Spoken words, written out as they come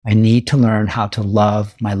I need to learn how to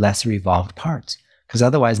love my lesser evolved parts. Because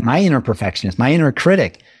otherwise, my inner perfectionist, my inner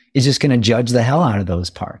critic is just going to judge the hell out of those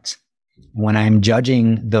parts. When I'm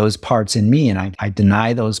judging those parts in me and I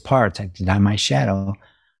deny those parts, I deny my shadow,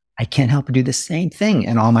 I can't help but do the same thing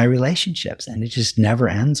in all my relationships. And it just never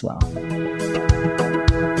ends well.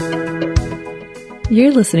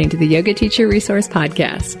 You're listening to the Yoga Teacher Resource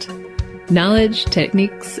Podcast. Knowledge,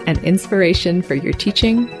 techniques, and inspiration for your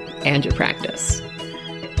teaching and your practice.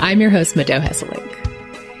 I'm your host, Mado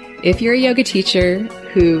Hesselink. If you're a yoga teacher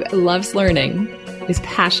who loves learning, is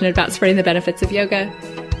passionate about spreading the benefits of yoga,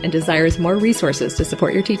 and desires more resources to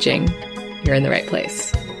support your teaching, you're in the right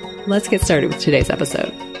place. Let's get started with today's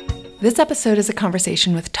episode. This episode is a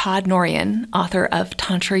conversation with Todd Norian, author of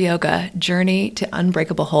Tantra Yoga, Journey to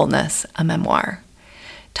Unbreakable Wholeness, a memoir.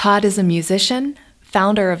 Todd is a musician,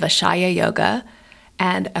 founder of Ashaya Yoga,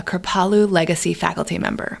 and a Kripalu Legacy faculty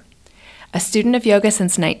member. A student of yoga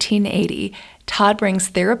since 1980, Todd brings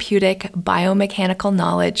therapeutic, biomechanical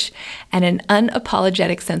knowledge and an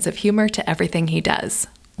unapologetic sense of humor to everything he does.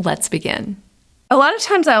 Let's begin. A lot of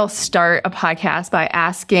times I'll start a podcast by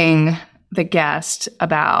asking the guest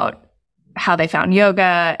about how they found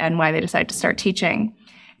yoga and why they decided to start teaching.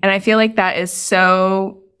 And I feel like that is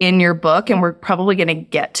so in your book, and we're probably going to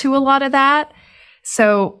get to a lot of that.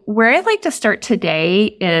 So where I'd like to start today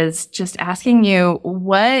is just asking you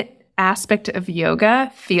what aspect of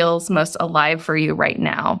yoga feels most alive for you right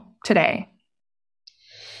now, today?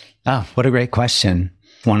 Oh, what a great question.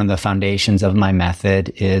 One of the foundations of my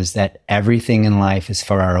method is that everything in life is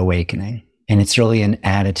for our awakening. And it's really an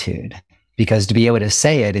attitude, because to be able to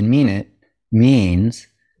say it and mean it means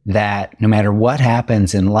that no matter what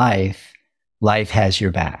happens in life, life has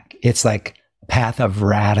your back. It's like a path of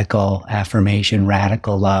radical affirmation,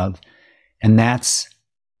 radical love. And that's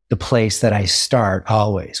the place that I start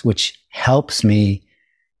always, which helps me,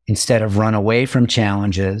 instead of run away from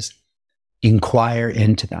challenges, inquire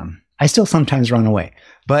into them. I still sometimes run away,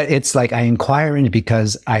 but it's like I inquire into,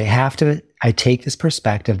 because I take this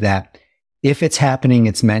perspective that if it's happening,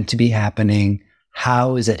 it's meant to be happening.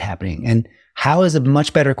 How is it happening? And how is a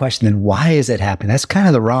much better question than why is it happening? That's kind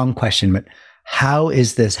of the wrong question, but how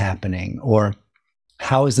is this happening? Or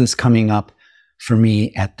how is this coming up for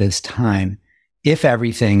me at this time? If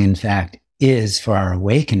everything, in fact, is for our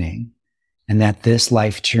awakening, and that this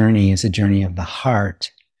life journey is a journey of the heart.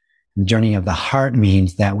 The journey of the heart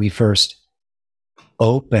means that we first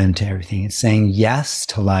open to everything. It's saying yes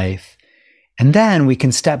to life. And then we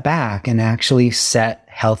can step back and actually set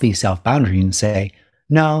healthy self-boundary and say,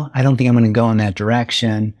 no, I don't think I'm going to go in that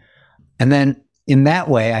direction. And then in that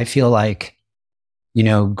way, I feel like,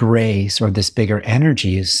 grace or this bigger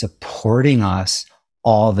energy is supporting us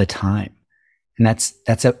all the time. And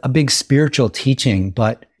that's a big spiritual teaching,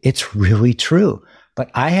 but it's really true. But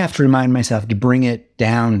I have to remind myself to bring it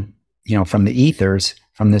down, from the ethers,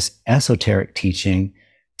 from this esoteric teaching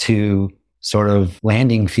to sort of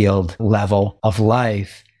landing field level of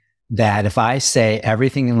life, that if I say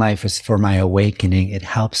everything in life is for my awakening, it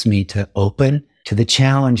helps me to open to the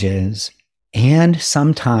challenges and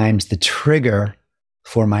sometimes the trigger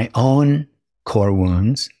for my own core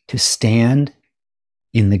wounds to stand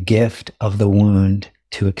in the gift of the wound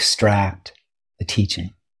to extract the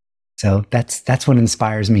teaching. So that's what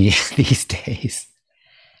inspires me these days.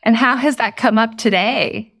 And how has that come up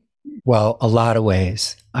today? Well, a lot of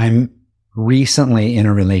ways. I'm recently in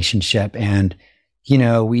a relationship, and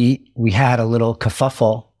we had a little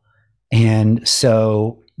kerfuffle. And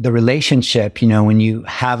so the relationship, when you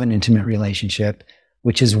have an intimate relationship,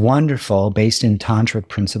 which is wonderful based in tantric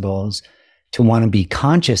principles, to want to be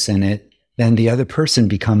conscious in it, then the other person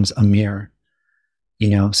becomes a mirror,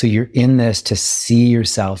 so you're in this to see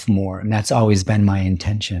yourself more. And that's always been my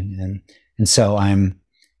intention. And so I'm,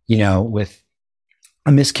 with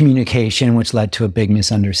a miscommunication, which led to a big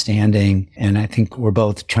misunderstanding. And I think we're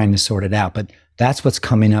both trying to sort it out. But that's what's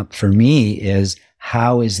coming up for me is,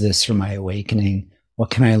 how is this for my awakening? What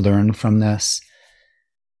can I learn from this?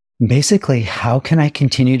 Basically, how can I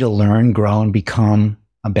continue to learn, grow, and become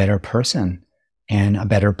a better person and a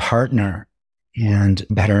better partner and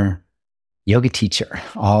a better yoga teacher,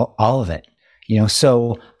 all of it.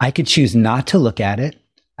 So I could choose not to look at it.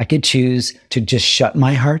 I could choose to just shut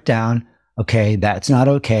my heart down. Okay, that's not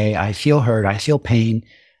okay. I feel hurt. I feel pain.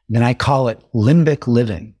 Then I call it limbic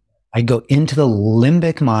living. I go into the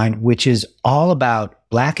limbic mind, which is all about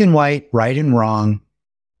black and white, right and wrong.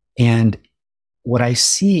 And what I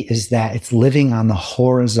see is that it's living on the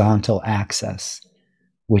horizontal axis,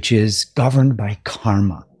 which is governed by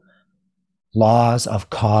karma, laws of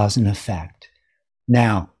cause and effect.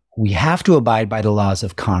 Now, we have to abide by the laws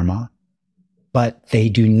of karma, but they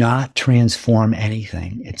do not transform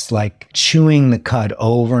anything. It's like chewing the cud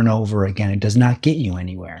over and over again. It does not get you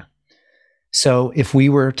anywhere. So if we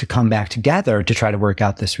were to come back together to try to work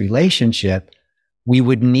out this relationship, we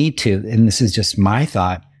would need to, and this is just my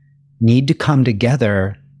thought, need to come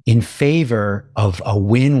together in favor of a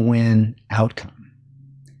win-win outcome.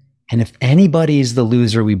 And if anybody is the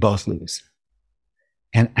loser, we both lose.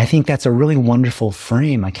 And I think that's a really wonderful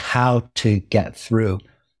frame, like how to get through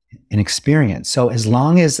an experience. So as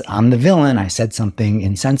long as I'm the villain, I said something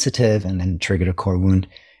insensitive and then triggered a core wound,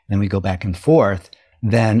 and then we go back and forth,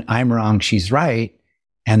 then I'm wrong, she's right.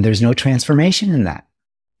 And there's no transformation in that,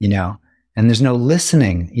 and there's no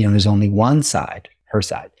listening, there's only one side, her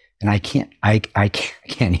side. And I can't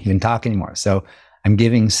even talk anymore. So I'm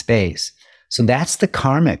giving space. So that's the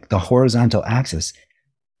karmic, the horizontal axis.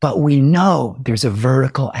 But we know there's a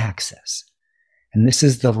vertical axis. And this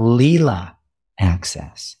is the lila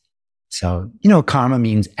axis. So, karma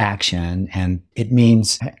means action, and it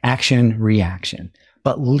means action, reaction.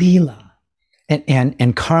 But lila,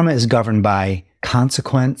 and karma is governed by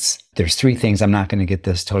consequence. There's three things. I'm not going to get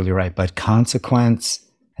this totally right, but consequence,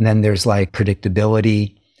 and then there's like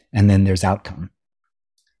predictability, and then there's outcome.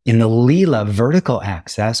 In the lila vertical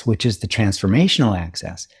axis, which is the transformational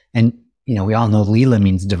axis, and we all know lila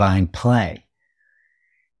means divine play,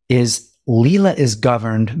 lila is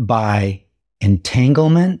governed by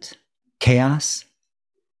entanglement, chaos,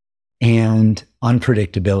 and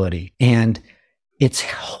unpredictability. And it's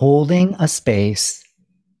holding a space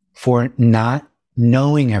for not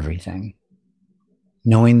knowing everything,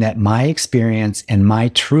 knowing that my experience and my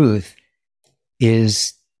truth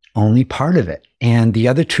is only part of it. And the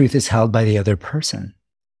other truth is held by the other person,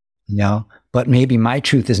 but maybe my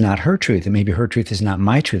truth is not her truth, and maybe her truth is not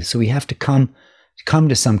my truth. So we have to come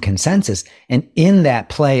to some consensus. And in that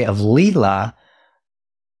play of lila,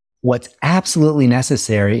 what's absolutely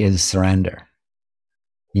necessary is surrender.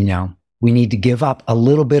 We need to give up a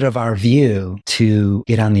little bit of our view to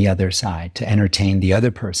get on the other side, to entertain the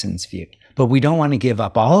other person's view. But we don't want to give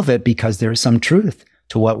up all of it because there's some truth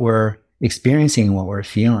to what we're experiencing and what we're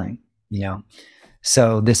feeling,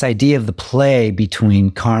 So this idea of the play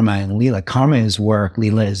between karma and lila, karma is work,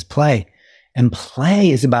 lila is play. And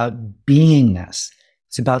play is about beingness.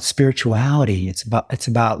 It's about spirituality. It's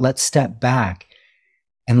about let's step back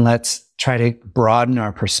and let's try to broaden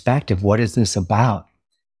our perspective. What is this about?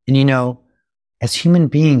 And as human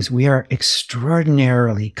beings, we are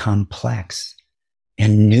extraordinarily complex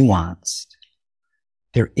and nuanced.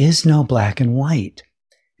 There is no black and white.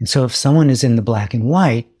 And so if someone is in the black and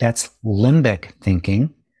white, that's limbic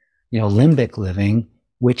thinking, limbic living,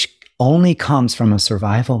 which only comes from a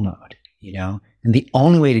survival mode, and the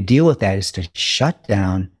only way to deal with that is to shut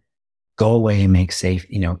down, go away and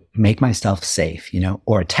make myself safe,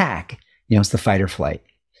 or attack, it's the fight or flight.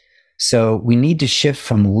 So we need to shift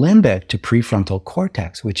from limbic to prefrontal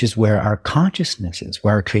cortex, which is where our consciousness is,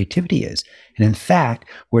 where our creativity is. And in fact,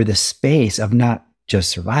 where the space of not just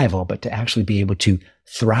survival, but to actually be able to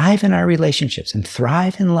thrive in our relationships and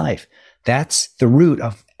thrive in life. That's the root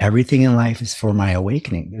of everything in life is for my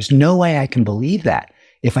awakening. There's no way I can believe that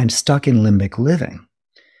if I'm stuck in limbic living.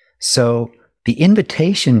 So the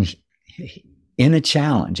invitation in a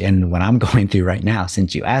challenge, and what I'm going through right now,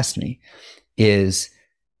 since you asked me, is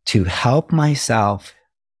to help myself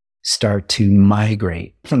start to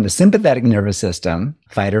migrate from the sympathetic nervous system,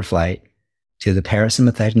 fight or flight, to the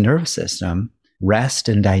parasympathetic nervous system, rest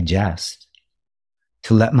and digest,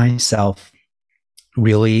 to let myself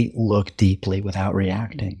really look deeply without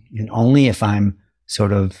reacting. And only if I'm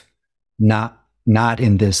sort of not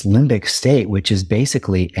in this limbic state, which is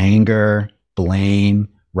basically anger, blame,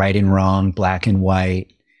 right and wrong, black and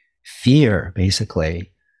white, fear,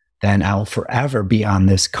 basically, then I'll forever be on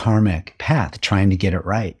this karmic path trying to get it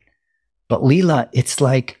right. But lila, it's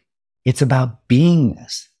about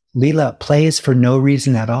beingness. Lila plays for no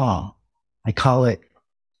reason at all. I call it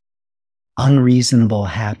unreasonable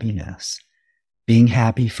happiness, being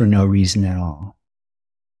happy for no reason at all.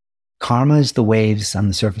 Karma is the waves on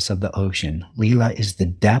the surface of the ocean. Lila is the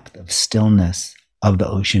depth of stillness of the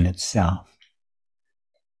ocean itself.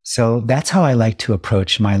 So that's how I like to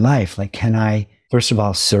approach my life. Can I, first of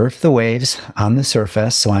all, surf the waves on the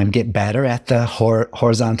surface so I get better at the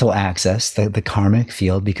horizontal axis, the karmic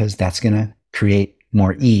field, because that's going to create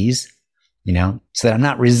more ease, so that I'm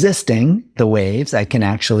not resisting the waves. I can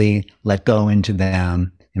actually let go into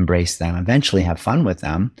them, embrace them, eventually have fun with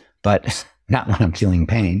them, but not when I'm feeling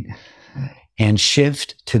pain, and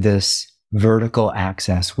shift to this vertical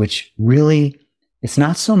axis, which really, it's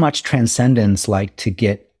not so much transcendence like to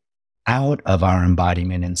get out of our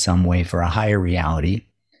embodiment in some way for a higher reality,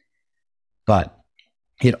 but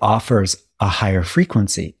it offers a higher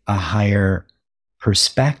frequency, a higher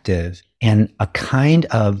perspective, and a kind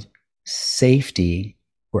of safety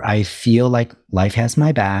where I feel like life has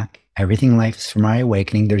my back. Everything in life is for my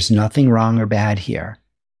awakening. There's nothing wrong or bad here,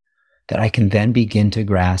 that I can then begin to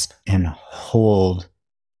grasp and hold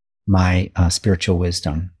my spiritual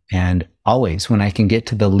wisdom. And always when I can get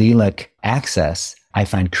to the Lilic access, I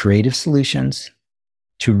find creative solutions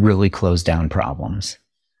to really close down problems.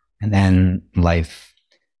 And then life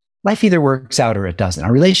either works out or it doesn't.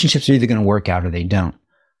 Our relationships are either going to work out or they don't.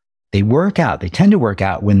 They tend to work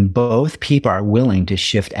out when both people are willing to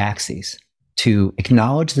shift axes, to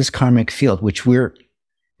acknowledge this karmic field, which we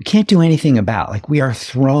can't do anything about. Like, we are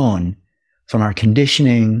thrown from our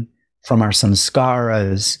conditioning, from our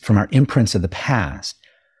samskaras, from our imprints of the past.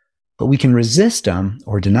 But we can resist them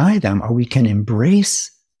or deny them, or we can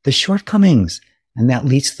embrace the shortcomings. And that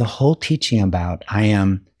leads to the whole teaching about I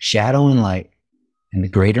am shadow and light. And the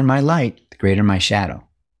greater my light, the greater my shadow.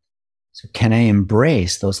 So can I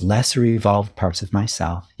embrace those lesser evolved parts of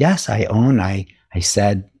myself? Yes, I own I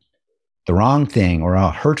said the wrong thing or a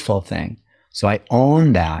hurtful thing. So I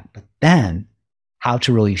own that. But then how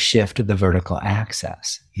to really shift to the vertical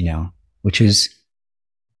axis, which is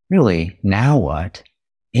really now what?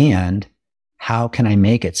 And how can I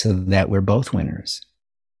make it so that we're both winners?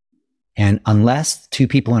 And unless two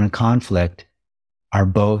people in a conflict are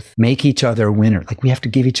both make each other a winner, like we have to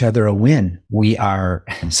give each other a win, we are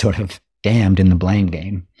sort of damned in the blame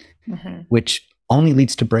game, which only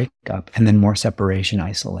leads to breakup and then more separation,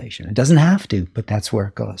 isolation. It doesn't have to, but that's where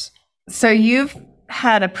it goes. So you've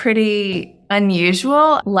had a pretty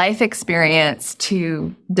unusual life experience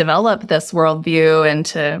to develop this worldview and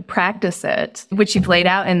to practice it, which you've laid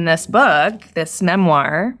out in this book, this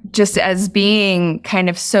memoir, just as being kind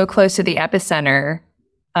of so close to the epicenter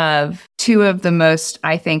of two of the most,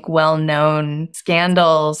 I think, well-known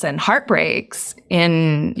scandals and heartbreaks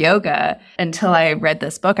in yoga. Until I read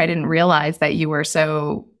this book, I didn't realize that you were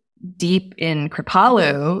so deep in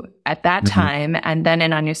Kripalu at that time and then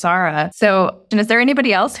in Anusara. So is there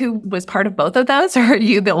anybody else who was part of both of those, or are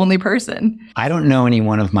you the only person? I don't know any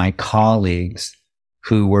one of my colleagues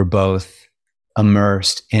who were both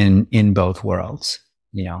immersed in both worlds,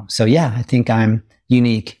 So yeah, I think I'm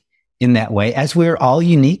unique in that way, as we're all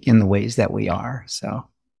unique in the ways that we are. So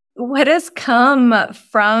what has come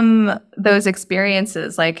from those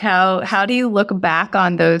experiences? Like how do you look back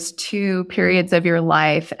on those two periods of your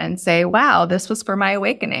life and say, wow, this was for my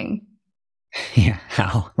awakening? Yeah,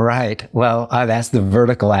 right. Well, that's the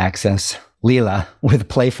vertical axis, Leela, with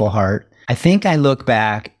playful heart. I think I look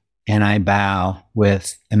back and I bow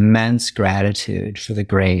with immense gratitude for the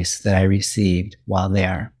grace that I received while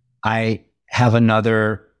there. I have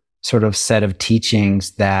another sort of set of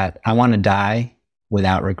teachings that I want to die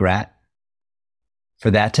without regret.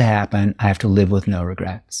 For that to happen, I have to live with no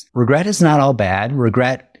regrets. Regret is not all bad.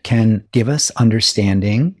 Regret can give us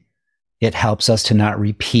understanding. It helps us to not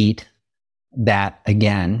repeat that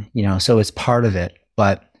again, so it's part of it.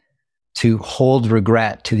 But to hold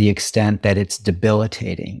regret to the extent that it's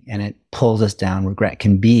debilitating and it pulls us down, regret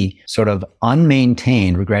can be sort of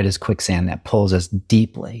unmaintained. Regret is quicksand that pulls us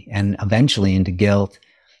deeply and eventually into guilt,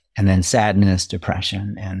 and then sadness,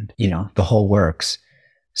 depression, and, the whole works.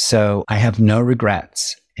 So I have no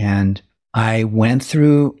regrets. And I went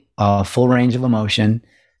through a full range of emotion.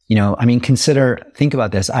 Think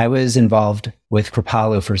about this. I was involved with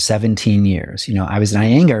Kripalu for 17 years. I was an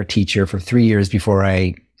Iyengar teacher for 3 years before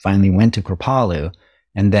I finally went to Kripalu,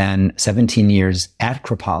 and then 17 years at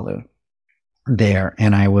Kripalu there.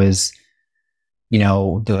 And I was,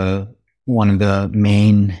 one of the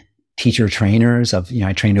main teacher trainers of,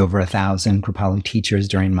 I trained over 1,000 Kripalu teachers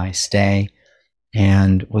during my stay,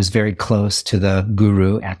 and was very close to the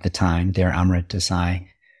guru at the time, their Amrit Desai.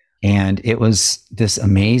 And it was this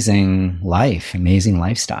amazing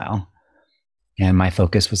lifestyle. And my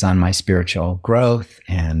focus was on my spiritual growth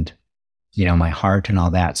and, my heart and all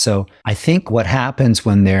that. So I think what happens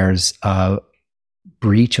when there's a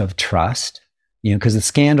breach of trust, because the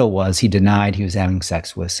scandal was he denied he was having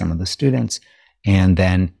sex with some of the students. And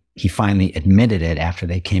then he finally admitted it after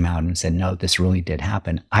they came out and said, no, this really did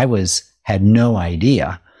happen. I had no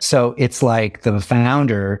idea. So it's like the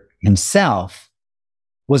founder himself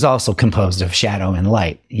was also composed of shadow and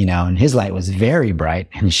light, and his light was very bright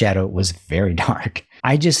and shadow was very dark.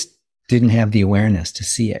 I just didn't have the awareness to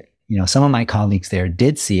see it. Some of my colleagues there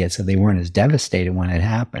did see it, so they weren't as devastated when it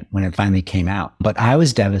happened, when it finally came out. But I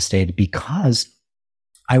was devastated because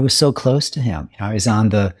I was so close to him. I was on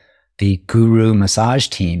the guru massage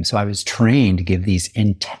team, so I was trained to give these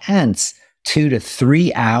intense 2 to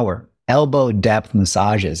 3 hour elbow depth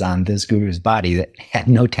massages on this guru's body that had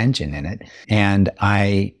no tension in it. And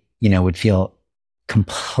I, would feel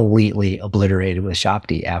completely obliterated with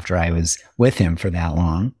Shakti after I was with him for that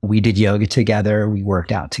long. We did yoga together. We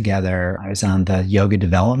worked out together. I was on the yoga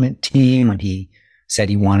development team when he said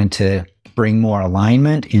he wanted to bring more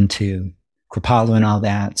alignment into Kripalu and all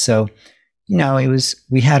that. So,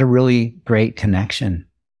 we had a really great connection.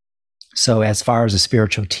 So as far as a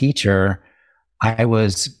spiritual teacher, I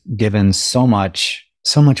was given so much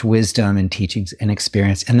wisdom and teachings and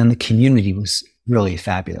experience. And then the community was really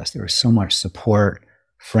fabulous. There was so much support,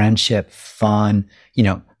 friendship, fun,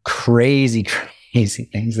 crazy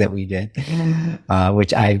things that we did,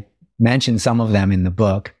 which I mentioned some of them in the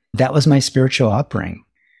book. That was my spiritual upbringing.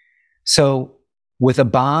 So with a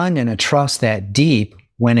bond and a trust that deep,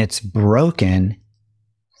 when it's broken,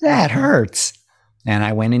 that hurts. And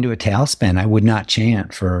I went into a tailspin. I would not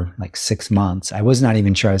chant for like 6 months. I was not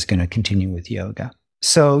even sure I was going to continue with yoga.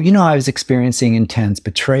 So, I was experiencing intense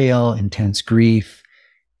betrayal, intense grief.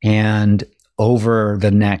 And over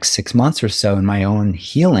the next 6 months or so in my own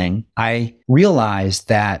healing, I realized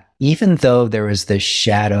that even though there was this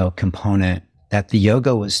shadow component, that the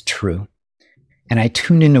yoga was true. And I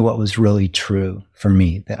tuned into what was really true for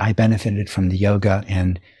me, that I benefited from the yoga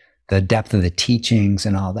and the depth of the teachings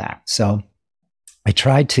and all that. So I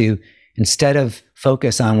tried to, instead of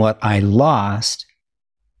focus on what I lost,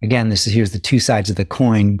 again, here's the two sides of the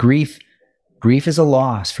coin. Grief is a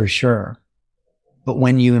loss for sure. But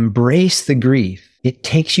when you embrace the grief, it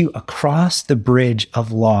takes you across the bridge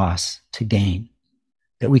of loss to gain.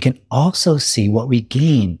 That we can also see what we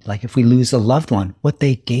gained, like if we lose a loved one, what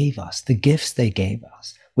they gave us, the gifts they gave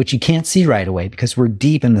us, which you can't see right away because we're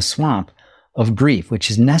deep in the swamp of grief,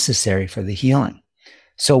 which is necessary for the healing.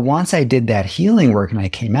 So once I did that healing work and I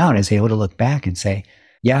came out, I was able to look back and say,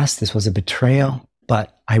 yes, this was a betrayal,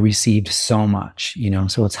 but I received so much,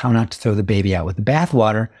 so it's how not to throw the baby out with the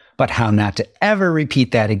bathwater, but how not to ever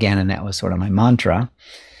repeat that again. And that was sort of my mantra,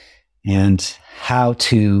 and how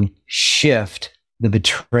to shift the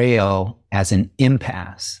betrayal as an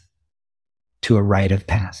impasse to a rite of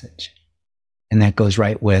passage. And that goes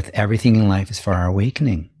right with everything in life is for our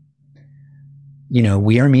awakening.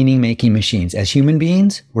 We are meaning-making machines. As human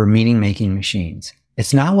beings, we're meaning-making machines.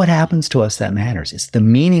 It's not what happens to us that matters. It's the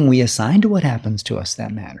meaning we assign to what happens to us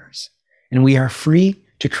that matters. And we are free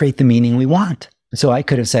to create the meaning we want. So I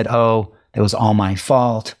could have said, oh, that was all my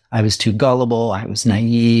fault. I was too gullible. I was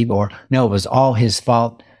naive. Or no, it was all his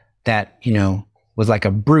fault that, was like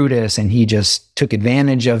a Brutus and he just took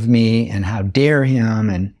advantage of me, and how dare him,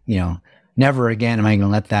 and, never again am I going to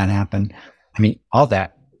let that happen. I mean, all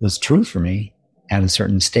that was true for me at a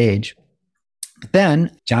certain stage. But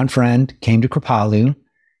then John Friend came to Kripalu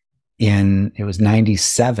it was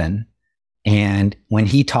 97. And when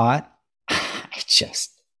he taught, I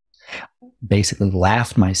just basically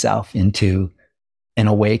laughed myself into an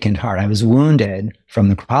awakened heart. I was wounded from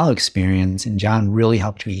the Kripalu experience, and John really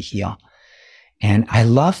helped me heal. And I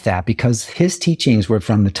love that because his teachings were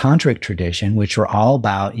from the Tantric tradition, which were all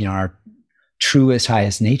about, our truest,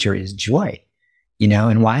 highest nature is joy.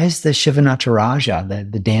 And why is the Shiva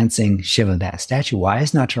Nataraja, the dancing Shiva, that statue, why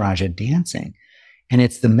is Nataraja dancing? And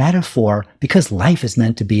it's the metaphor because life is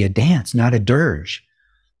meant to be a dance, not a dirge.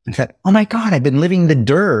 I thought, oh my God, I've been living the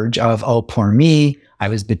dirge of, oh, poor me, I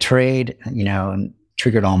was betrayed, and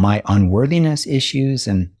triggered all my unworthiness issues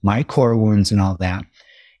and my core wounds and all that.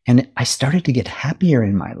 And I started to get happier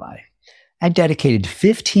in my life. I dedicated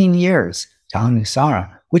 15 years to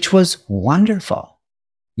Anusara, which was wonderful.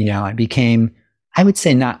 I became, I would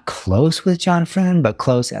say, not close with John Friend, but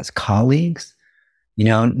close as colleagues.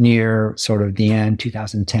 Near sort of the end,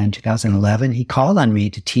 2010, 2011, he called on me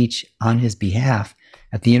to teach on his behalf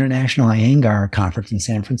at the International Iyengar Conference in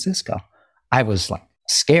San Francisco. I was like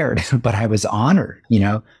scared, but I was honored,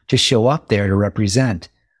 to show up there to represent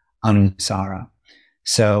Anusara.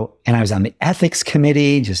 So, and I was on the ethics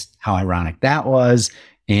committee, just how ironic that was,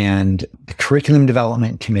 and the curriculum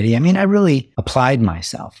development committee. I mean, I really applied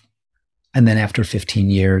myself. And then after 15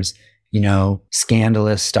 years,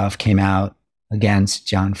 scandalous stuff came out against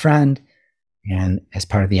John Friend. And as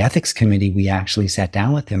part of the ethics committee, we actually sat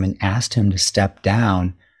down with him and asked him to step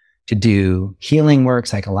down to do healing work,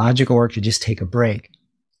 psychological work, to just take a break.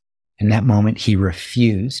 In that moment, he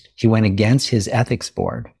refused. He went against his ethics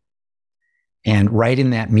board. And right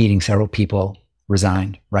in that meeting, several people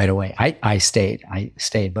resigned right away. I stayed,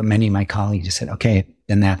 but many of my colleagues just said, okay,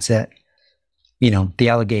 then that's it. The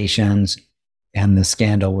allegations and the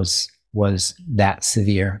scandal was that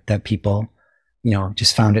severe that people,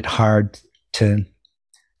 just found it hard to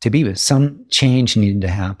be with. Some change needed to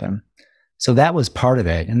happen. So that was part of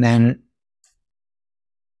it. And then,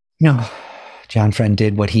 John Friend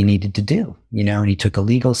did what he needed to do, and he took a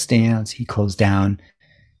legal stance. He closed down.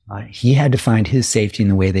 He had to find his safety in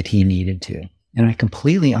the way that he needed to. And I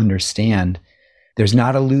completely understand there's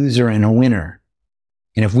not a loser and a winner.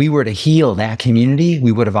 And if we were to heal that community,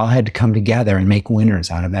 we would have all had to come together and make winners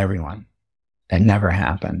out of everyone. That never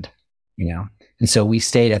happened, And so we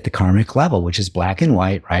stayed at the karmic level, which is black and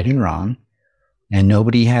white, right and wrong. And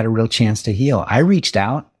nobody had a real chance to heal. I reached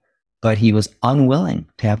out, but he was unwilling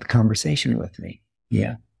to have the conversation with me.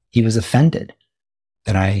 Yeah. He was offended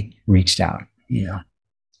that I reached out. I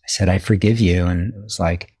said, I forgive you. And it was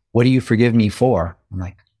like, what do you forgive me for? I'm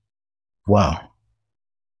like, whoa.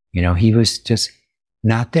 He was just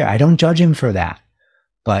not there. I don't judge him for that.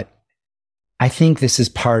 But I think this is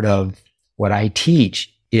part of what I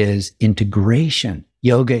teach is integration.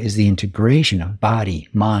 Yoga is the integration of body,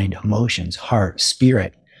 mind, emotions, heart,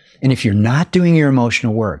 spirit. And if you're not doing your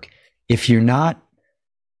emotional work, if you're not,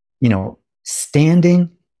 standing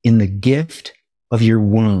in the gift of your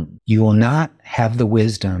wound, you will not have the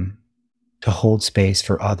wisdom to hold space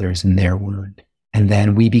for others in their wound. And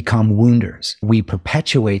then we become wounders. We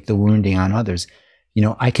perpetuate the wounding on others.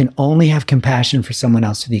 I can only have compassion for someone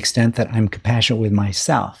else to the extent that I'm compassionate with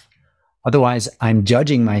myself. Otherwise, I'm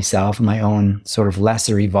judging myself and my own sort of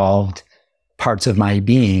lesser evolved parts of my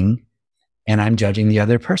being, and I'm judging the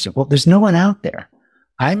other person. Well, there's no one out there.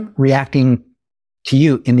 I'm reacting to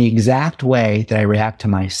you in the exact way that I react to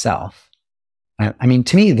myself. I mean,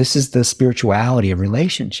 to me, this is the spirituality of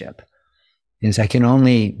relationship, is I can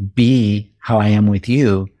only be how I am with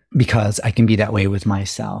you because I can be that way with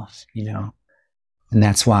myself, And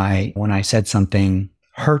that's why when I said something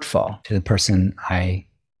hurtful to the person I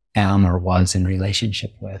am or was in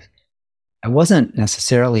relationship with, I wasn't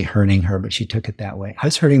necessarily hurting her, but she took it that way. I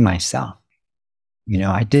was hurting myself.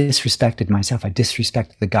 I disrespected myself. I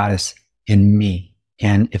disrespected the goddess in me.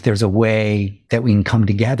 And if there's a way that we can come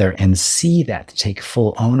together and see that, to take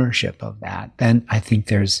full ownership of that, then I think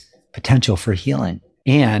there's potential for healing.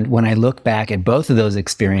 And when I look back at both of those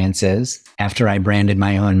experiences, after I branded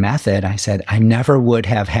my own method, I said, I never would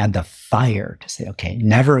have had the fire to say, okay,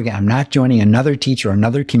 never again. I'm not joining another teacher or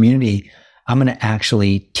another community. I'm going to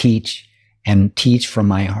actually teach and teach from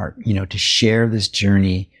my heart, to share this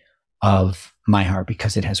journey of my heart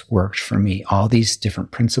because it has worked for me. All these different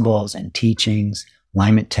principles and teachings,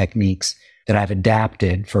 alignment techniques that I've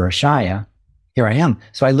adapted for Ashaya, here I am.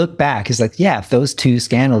 So I look back, it's like, yeah, if those two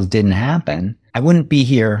scandals didn't happen, I wouldn't be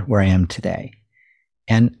here where I am today.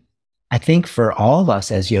 And I think for all of us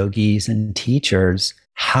as yogis and teachers,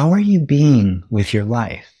 how are you being with your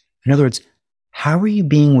life? In other words, how are you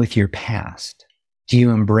being with your past? Do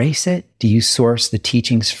you embrace it? Do you source the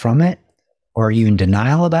teachings from it? Or are you in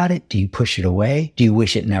denial about it? Do you push it away? Do you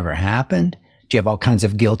wish it never happened? Do you have all kinds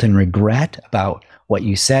of guilt and regret about what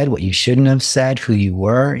you said, what you shouldn't have said, who you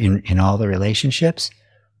were in all the relationships?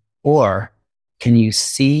 Or can you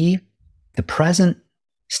see the present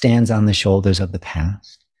stands on the shoulders of the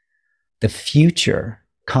past? The future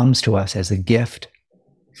comes to us as a gift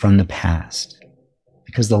from the past.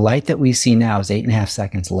 Because the light that we see now is 8.5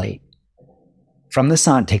 seconds late. From the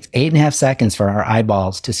sun, it takes 8.5 seconds for our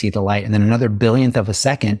eyeballs to see the light, and then another billionth of a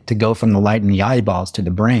second to go from the light in the eyeballs to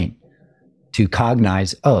the brain to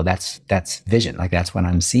cognize, oh, that's vision, like that's what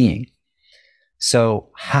I'm seeing. So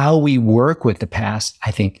how we work with the past,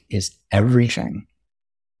 I think, is everything.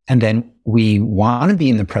 And then we want to be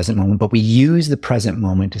in the present moment, but we use the present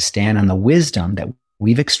moment to stand on the wisdom that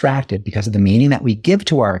we've extracted because of the meaning that we give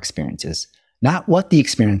to our experiences. Not what the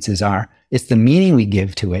experiences are, it's the meaning we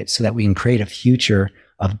give to it so that we can create a future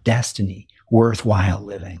of destiny, worthwhile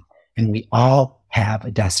living. And we all have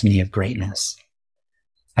a destiny of greatness.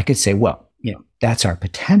 I could say, well, that's our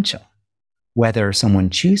potential. Whether someone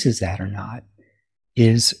chooses that or not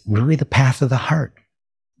is really the path of the heart.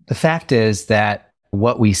 The fact is that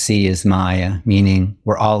what we see is Maya, meaning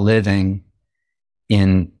we're all living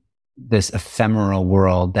in this ephemeral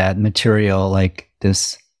world. That material, like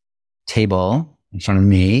this table in front of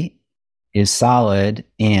me, is solid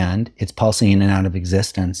and it's pulsing in and out of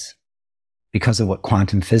existence because of what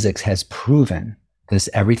quantum physics has proven. This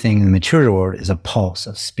everything in the material world is a pulse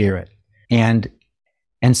of spirit. And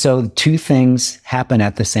so two things happen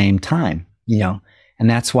at the same time, and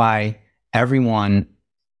that's why everyone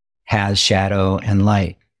has shadow and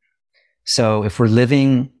light. So if we're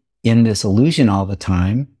living in this illusion all the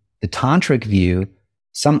time, the tantric view,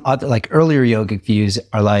 some other, like earlier yogic views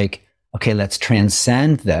are like, okay, let's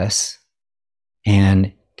transcend this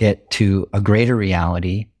and get to a greater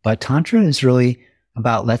reality. But Tantra is really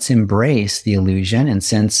about let's embrace the illusion. And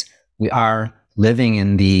since we are living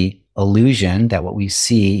in the illusion that what we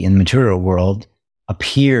see in the material world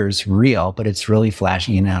appears real, but it's really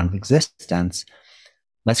flashing in and out of existence.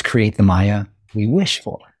 Let's create the Maya we wish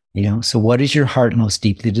for. So what does your heart most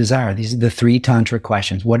deeply desire? These are the 3 Tantra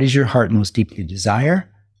questions. What does your heart most deeply desire?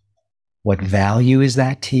 What value is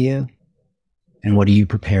that to you? And what are you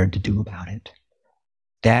prepared to do about it?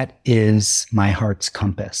 That is my heart's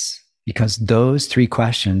compass, because those 3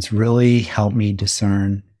 questions really help me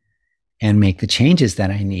discern and make the changes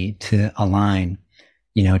that I need to align,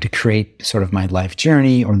 to create sort of my life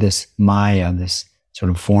journey, or this Maya, this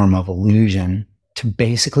sort of form of illusion, to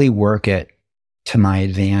basically work it to my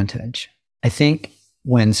advantage. I think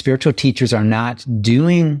when spiritual teachers are not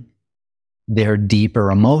doing their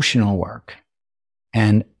deeper emotional work,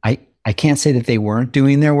 and I can't say that they weren't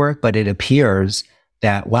doing their work, but it appears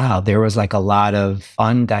that, wow, there was like a lot of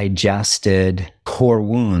undigested core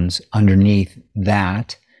wounds underneath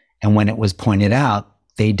that. And when it was pointed out,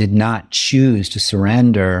 they did not choose to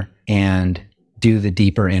surrender and do the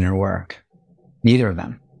deeper inner work. Neither of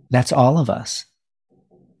them. That's all of us.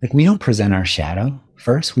 Like, we don't present our shadow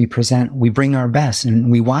first. We bring our best,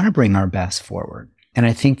 and we want to bring our best forward. And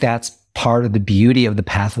I think that's part of the beauty of the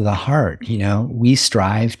path of the heart. We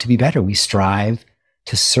strive to be better. We strive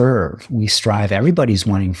to serve. We strive. Everybody's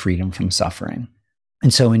wanting freedom from suffering.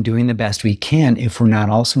 And so in doing the best we can, if we're not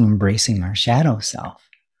also embracing our shadow self,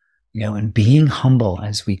 and being humble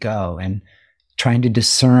as we go, and trying to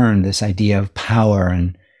discern this idea of power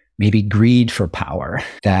and maybe greed for power,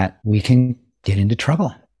 that we can get into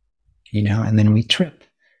trouble, and then we trip.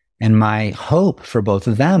 And my hope for both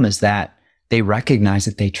of them is that they recognize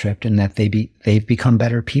that they tripped, and that they've become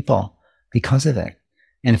better people because of it.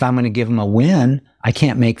 And if I'm going to give them a win, I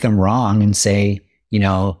can't make them wrong and say,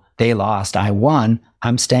 they lost, I won.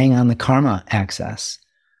 I'm staying on the karma axis.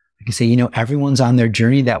 I can say, everyone's on their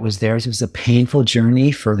journey that was theirs. It was a painful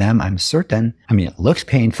journey for them, I'm certain. I mean, it looked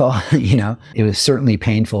painful, it was certainly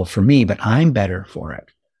painful for me, but I'm better for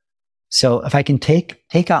it. So if I can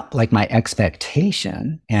take up like my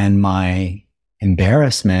expectation and my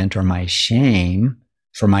embarrassment or my shame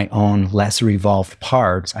for my own lesser evolved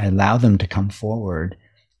parts, I allow them to come forward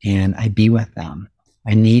and I be with them.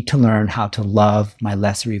 I need to learn how to love my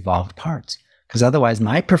lesser evolved parts, because otherwise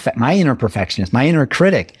my inner perfectionist, my inner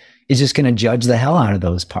critic is just going to judge the hell out of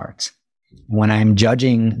those parts. When I'm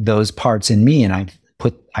judging those parts in me and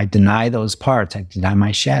I deny those parts, I deny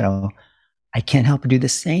my shadow, I can't help but do the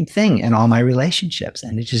same thing in all my relationships,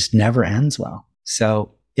 and it just never ends well.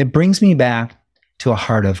 So it brings me back to a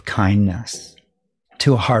heart of kindness,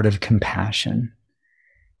 to a heart of compassion.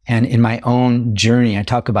 And in my own journey, I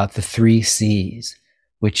talk about the 3 C's,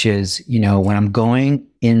 which is, when I'm going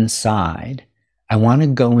inside, I want to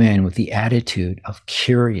go in with the attitude of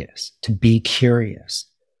curious, to be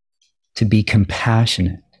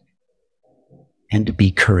compassionate, and to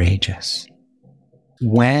be courageous.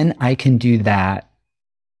 When I can do that,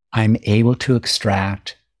 I'm able to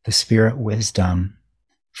extract the spirit wisdom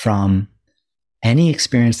from any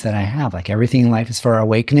experience that I have. Like, everything in life is for our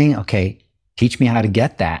awakening. Okay, teach me how to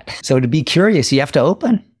get that. So to be curious, you have to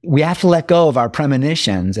open. We have to let go of our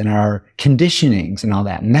premonitions and our conditionings and all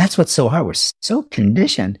that. And that's what's so hard. We're so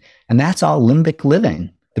conditioned. And that's all limbic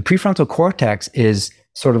living. The prefrontal cortex is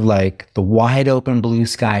sort of like the wide open blue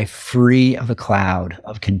sky, free of a cloud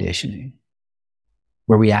of conditioning,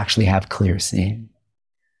 where we actually have clear seeing.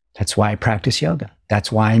 That's why I practice yoga.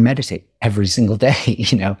 That's why I meditate every single day.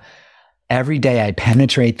 Every day I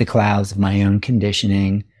penetrate the clouds of my own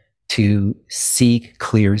conditioning to seek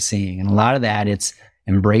clear seeing. And a lot of that, it's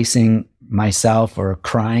embracing myself or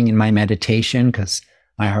crying in my meditation because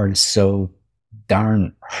my heart is so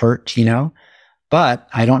darn hurt, But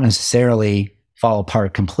I don't necessarily fall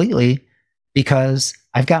apart completely because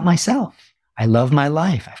I've got myself. I love my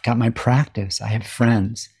life. I've got my practice. I have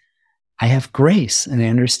friends. I have grace, and I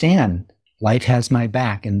understand life has my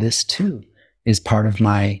back, and this too is part of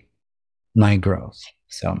my growth.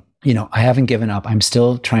 So, I haven't given up. I'm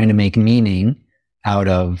still trying to make meaning out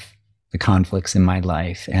of the conflicts in my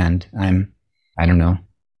life, and I'm,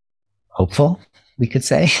 hopeful, we could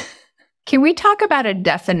say. Can we talk about a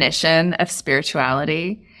definition of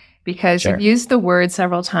spirituality? Because Sure. You've used the word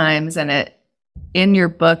several times, and in your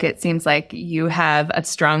book, it seems like you have a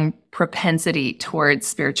strong propensity towards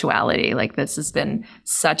spirituality. Like, this has been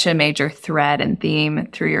such a major thread and theme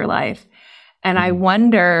through your life. And I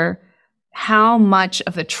wonder how much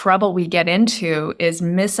of the trouble we get into is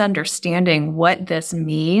misunderstanding what this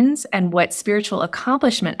means and what spiritual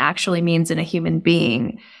accomplishment actually means in a human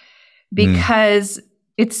being. Because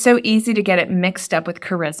it's so easy to get it mixed up with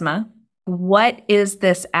charisma. What is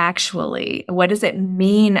this actually? What does it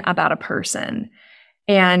mean about a person?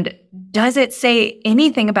 And does it say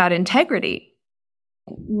anything about integrity?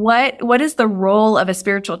 What is the role of a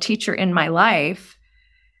spiritual teacher in my life?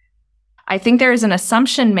 I think there is an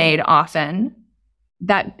assumption made often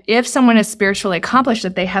that if someone is spiritually accomplished,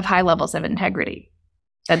 that they have high levels of integrity,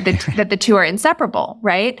 that the two are inseparable,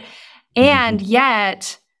 right? And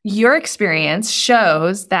yet your experience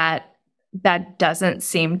shows that that doesn't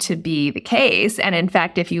seem to be the case. And in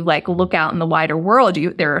fact, if you look out in the wider world,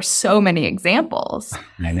 there are so many examples.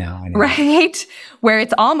 I know. Right? Where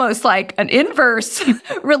it's almost like an inverse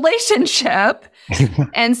relationship.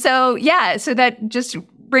 And so that just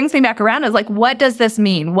brings me back around as what does this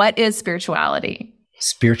mean? What is spirituality?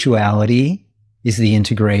 Spirituality is the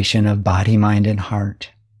integration of body, mind, and heart.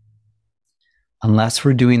 Unless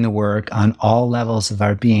we're doing the work on all levels of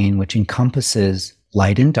our being, which encompasses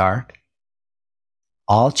light and dark,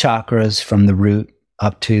 all chakras from the root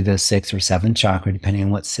up to the 6th or 7th chakra, depending on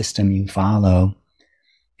what system you follow,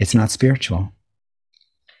 it's not spiritual.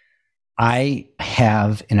 I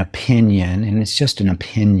have an opinion, and it's just an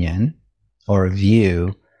opinion or a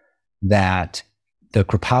view, that the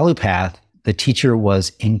Kripalu path, the teacher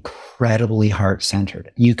was incredibly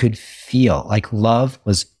heart-centered. You could feel like love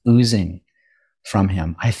was oozing from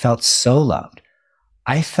him. I felt so loved.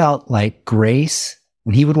 I felt like Grace,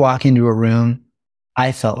 when he would walk into a room,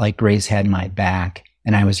 I felt like Grace had my back,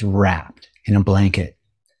 and I was wrapped in a blanket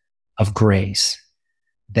of grace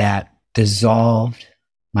that dissolved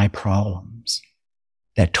my problems,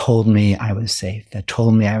 that told me I was safe, that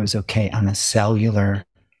told me I was okay on a cellular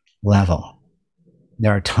level.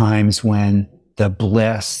 There are times when the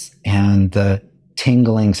bliss and the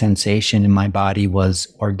tingling sensation in my body was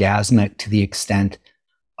orgasmic to the extent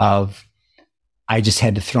of I just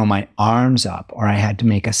had to throw my arms up, or I had to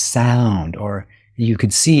make a sound, or you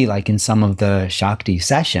could see in some of the Shakti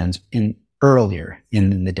sessions earlier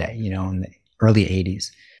in the day, in the early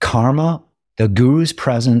 80s, karma, the guru's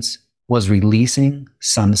presence was releasing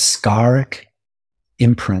samskaric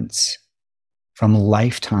imprints from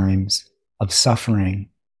lifetimes of suffering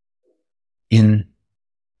in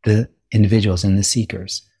the individuals, in the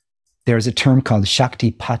seekers. There's a term called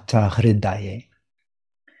Shaktipata Hridaya.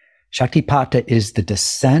 Shaktipata is the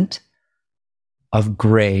descent of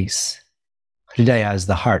grace. Hridaya is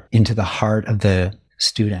the heart, into the heart of the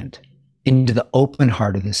student, into the open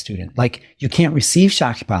heart of the student. You can't receive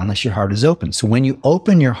Shaktipata unless your heart is open. So when you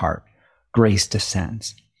open your heart, grace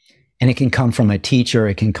descends. And it can come from a teacher,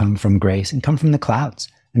 it can come from grace, and come from the clouds.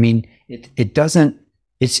 I mean, it doesn't,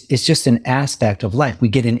 it's just an aspect of life. We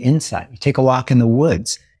get an insight. We take a walk in the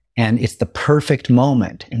woods, and it's the perfect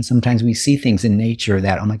moment. And sometimes we see things in nature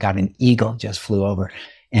that, oh my God, an eagle just flew over.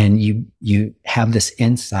 And you have this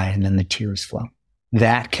insight, and then the tears flow.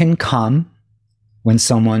 That can come when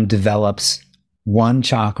someone develops one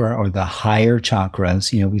chakra or the higher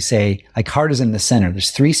chakras. We say, heart is in the center.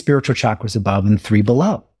 There's 3 spiritual chakras above and 3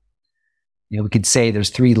 below. We could say there's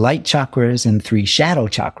 3 light chakras and 3 shadow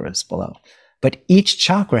chakras below. But each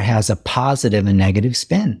chakra has a positive and negative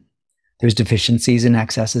spin. There's deficiencies and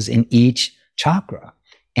excesses in each chakra.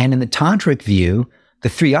 And in the tantric view, the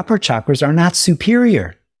 3 upper chakras are not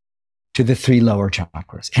superior to the 3 lower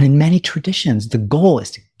chakras. And in many traditions, the goal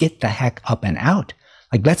is to get the heck up and out.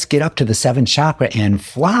 Let's get up to the 7th chakra and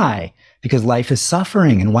fly, because life is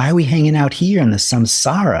suffering. And why are we hanging out here in the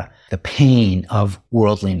samsara, the pain of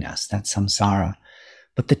worldliness? That's samsara.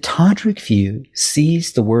 But the tantric view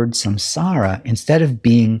sees the word samsara, instead of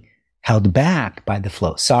being held back by the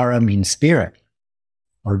flow. Sara means spirit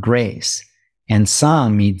or grace, and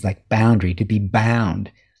sam means boundary, to be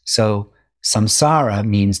bound. So samsara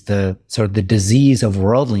means the sort of the disease of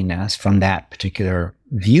worldliness from that particular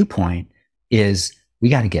viewpoint is we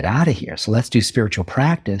got to get out of here. So let's do spiritual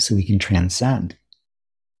practice so we can transcend.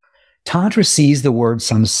 Tantra sees the word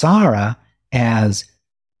samsara as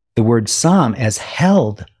the word sam as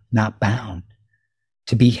held, not bound.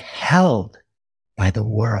 To be held by the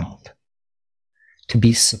world. To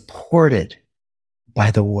be supported by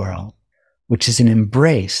the world, which is an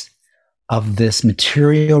embrace of this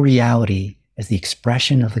material reality as the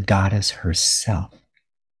expression of the goddess herself.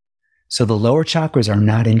 So the lower chakras are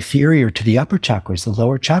not inferior to the upper chakras. The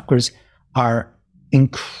lower chakras are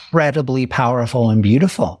incredibly powerful and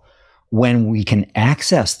beautiful when we can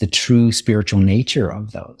access the true spiritual nature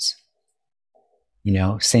of those.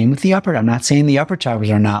 Same with the upper. I'm not saying the upper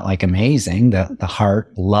chakras are not amazing. The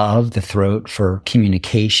heart, love, the throat for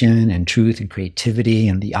communication and truth and creativity,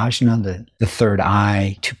 and the ajna, the third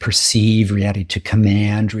eye, to perceive reality, to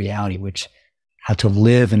command reality, which how to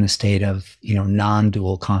live in a state of,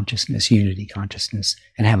 non-dual consciousness, unity consciousness,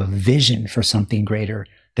 and have a vision for something greater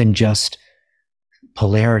than just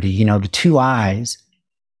polarity. The 2 eyes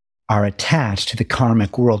are attached to the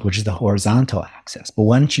karmic world, which is the horizontal axis. But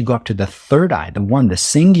once you go up to the third eye, the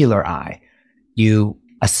singular eye, you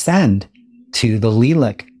ascend to the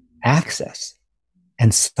lilic axis,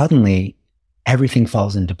 and suddenly everything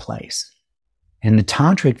falls into place. In the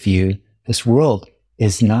tantric view, this world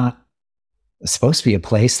is not supposed to be a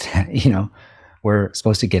place that, we're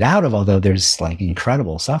supposed to get out of, although there's like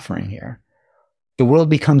incredible suffering here. The world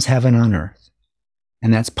becomes heaven on earth.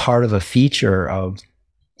 And that's part of a feature of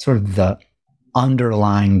sort of the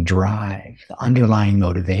underlying drive, the underlying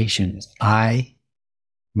motivations.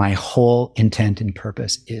 My whole intent and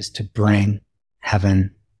purpose is to bring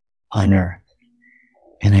heaven on earth.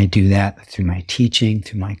 And I do that through my teaching,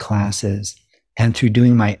 through my classes, and through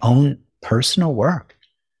doing my own personal work,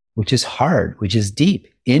 which is hard, which is deep,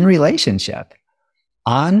 in relationship,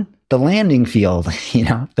 on the landing field,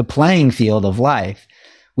 the playing field of life.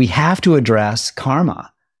 We have to address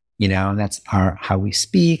karma, that's how we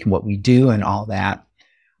speak, what we do, and all that,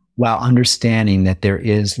 while understanding that there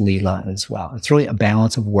is lila as well. It's really a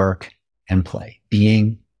balance of work and play,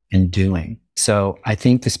 being and doing. So I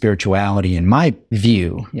think the spirituality, in my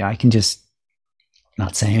view, I can just,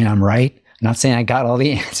 not saying I'm right, not saying I got all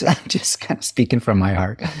the answers, I'm just kind of speaking from my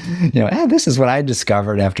heart. This is what I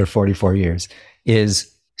discovered after 44 years,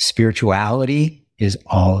 is spirituality is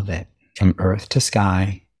all of it, from earth to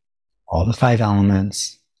sky, all the 5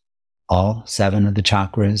 elements, all 7 of the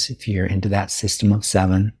chakras, if you're into that system of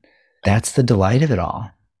 7. That's the delight of it all.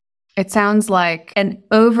 It sounds like an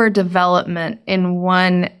overdevelopment in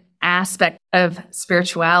one aspect of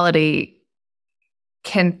spirituality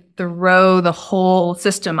can throw the whole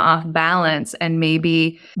system off balance and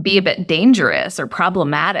maybe be a bit dangerous or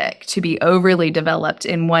problematic to be overly developed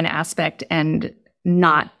in one aspect and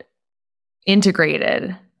not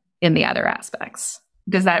integrated in the other aspects.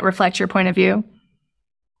 Does that reflect your point of view?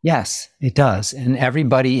 Yes, it does. And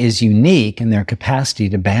everybody is unique in their capacity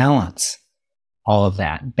to balance all of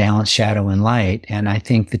that, balance shadow and light. And I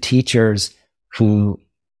think the teachers who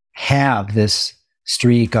have this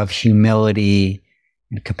streak of humility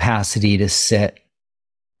and capacity to sit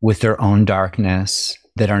with their own darkness,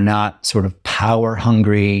 that are not sort of power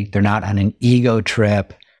hungry, they're not on an ego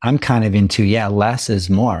trip. I'm kind of into, less is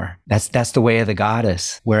more. That's the way of the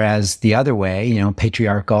goddess. Whereas the other way,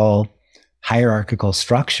 patriarchal, hierarchical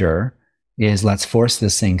structure is, let's force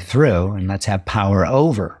this thing through and let's have power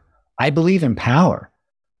over. I believe in power,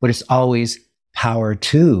 but it's always power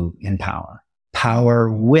to empower,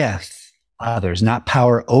 power with others, not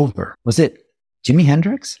power over. Was it Jimi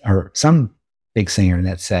Hendrix or some big singer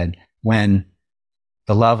that said, when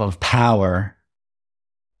the love of power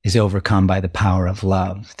is overcome by the power of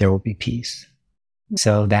love, there will be peace.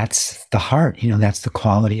 So that's the heart, that's the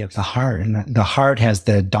quality of the heart. And the heart has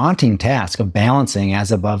the daunting task of balancing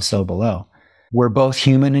as above, so below. We're both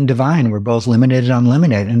human and divine. We're both limited and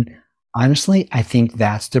unlimited. And honestly, I think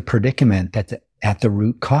that's the predicament that's at the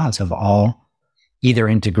root cause of all either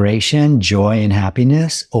integration, joy and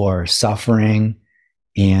happiness, or suffering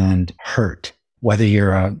and hurt. Whether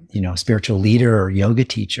you're a, spiritual leader or yoga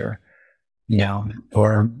teacher,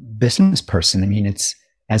 or business person. I mean, it's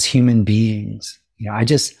as human beings,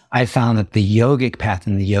 I found that the yogic path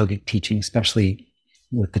and the yogic teaching, especially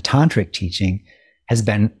with the tantric teaching, has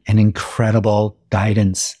been an incredible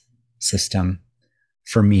guidance system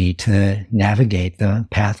for me to navigate the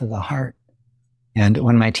path of the heart. And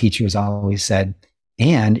one of my teachers always said,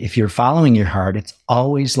 and if you're following your heart, it's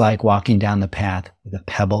always like walking down the path with a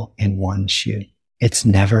pebble in one shoe. It's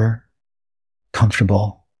never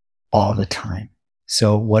comfortable all the time.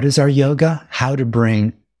 So what is our yoga? How to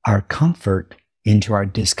bring our comfort into our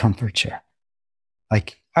discomforture.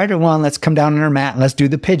 Like, all right, everyone, let's come down on our mat and let's do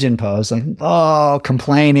the pigeon pose. Like,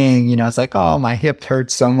 complaining, it's like, my hip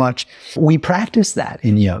hurts so much. We practice that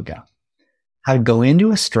in yoga. How to go into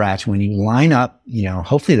a stretch when you line up,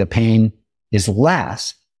 hopefully the pain is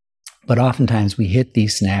less, but oftentimes we hit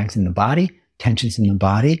these snags in the body, tensions in the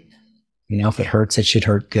body. If it hurts, it should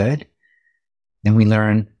hurt good. Then we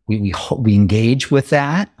learn, we engage with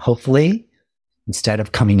that, hopefully, instead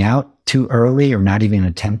of coming out too early or not even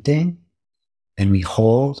attempting. Then we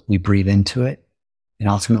hold, we breathe into it, and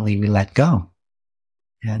ultimately we let go.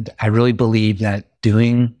 And I really believe that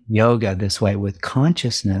doing yoga this way with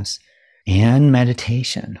consciousness and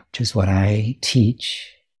meditation, which is what I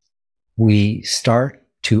teach, we start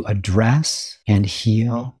to address and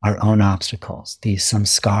heal our own obstacles, these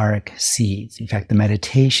samskaric seeds. In fact, the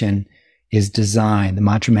meditation is designed, the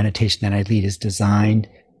mantra meditation that I lead is designed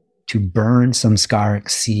to burn samskaric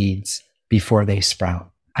seeds before they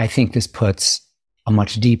sprout. I think this puts a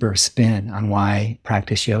much deeper spin on why I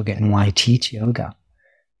practice yoga and why I teach yoga.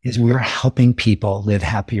 is we're helping people live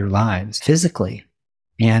happier lives physically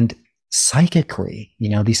and psychically.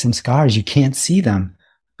 These samskaras, you can't see them,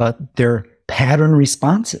 but they're pattern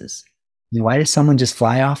responses. Why does someone just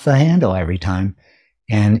fly off the handle every time?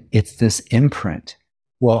 And it's this imprint.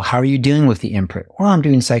 Well, how are you dealing with the imprint? Well, I'm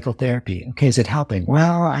doing psychotherapy. Okay, is it helping?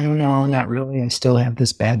 Well, I don't know, not really. I still have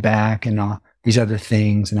this bad back and all these other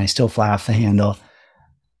things, and I still fly off the handle.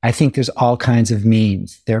 I think there's all kinds of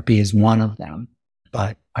means. Therapy is one of them.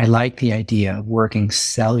 But I like the idea of working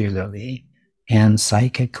cellularly and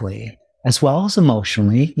psychically, as well as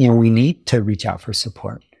emotionally. We need to reach out for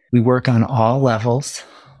support. We work on all levels,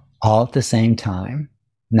 all at the same time,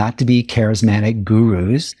 not to be charismatic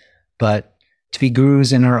gurus, but to be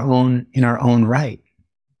gurus in our own right.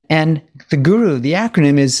 And the guru, the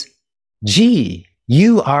acronym is G,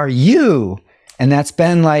 you are you. And that's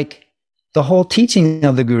been like the whole teaching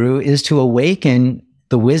of the guru is to awaken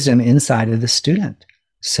the wisdom inside of the student.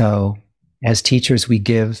 So as teachers, we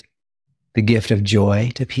give the gift of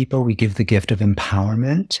joy to people. We give the gift of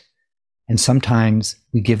empowerment. And sometimes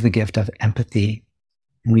we give the gift of empathy,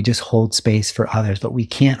 and we just hold space for others. But we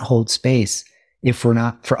can't hold space if we're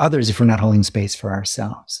not holding space for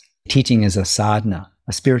ourselves. Teaching is a sadhana,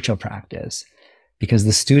 a spiritual practice, because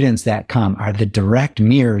the students that come are the direct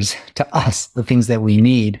mirrors to us, the things that we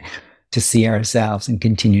need to see ourselves and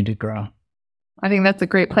continue to grow. I think that's a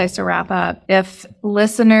great place to wrap up. If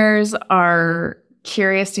listeners are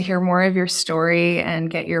curious to hear more of your story and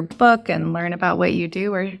get your book and learn about what you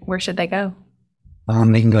do, where should they go?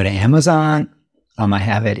 They can go to Amazon. I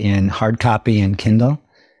have it in hard copy and Kindle.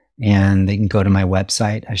 And they can go to my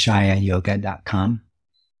website, ashayayoga.com.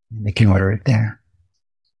 They can order it there.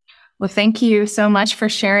 Well, thank you so much for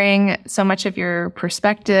sharing so much of your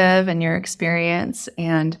perspective and your experience,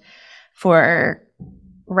 and for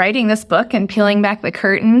writing this book and peeling back the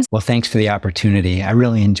curtains. Well, thanks for the opportunity. I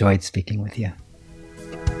really enjoyed speaking with you.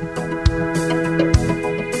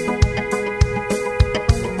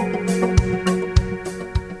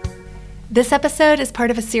 This episode is part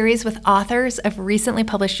of a series with authors of recently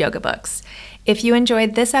published yoga books. If you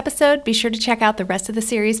enjoyed this episode, be sure to check out the rest of the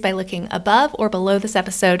series by looking above or below this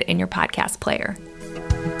episode in your podcast player.